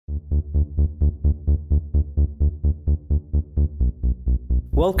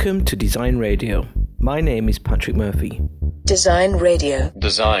Welcome to Design Radio. My name is Patrick Murphy. Design Radio.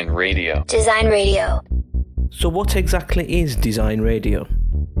 Design Radio. Design Radio. So what exactly is Design Radio?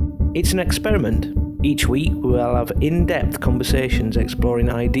 It's an experiment. Each week we will have in-depth conversations exploring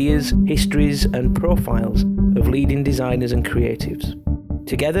ideas, histories and profiles of leading designers and creatives.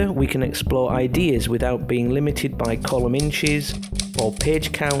 Together we can explore ideas without being limited by column inches or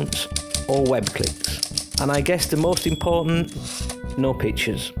page counts or web clicks. And I guess the most important, no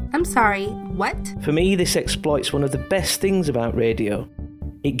pictures. I'm sorry, what? For me, this exploits one of the best things about radio.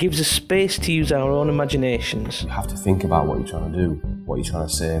 It gives us space to use our own imaginations. You have to think about what you're trying to do, what you're trying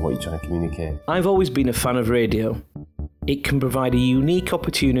to say, what you're trying to communicate. I've always been a fan of radio. It can provide a unique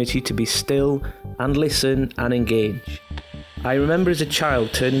opportunity to be still and listen and engage. I remember as a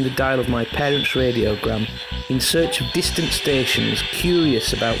child turning the dial of my parents' radiogram in search of distant stations,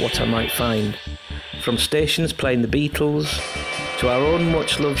 curious about what I might find. From stations playing the Beatles to our own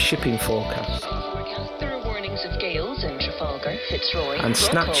much-loved shipping forecast. There are warnings of gales in Trafalgar, Fitzroy, and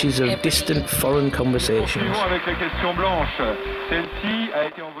snatches of distant foreign conversations.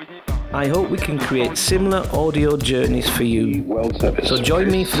 I hope we can create similar audio journeys for you. So join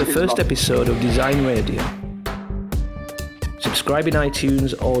me for the first episode of Design Radio. Subscribe in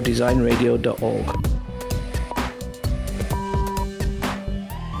iTunes or designradio.org.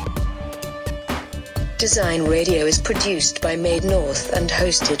 Design Radio is produced by Made North and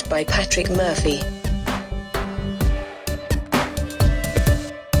hosted by Patrick Murphy.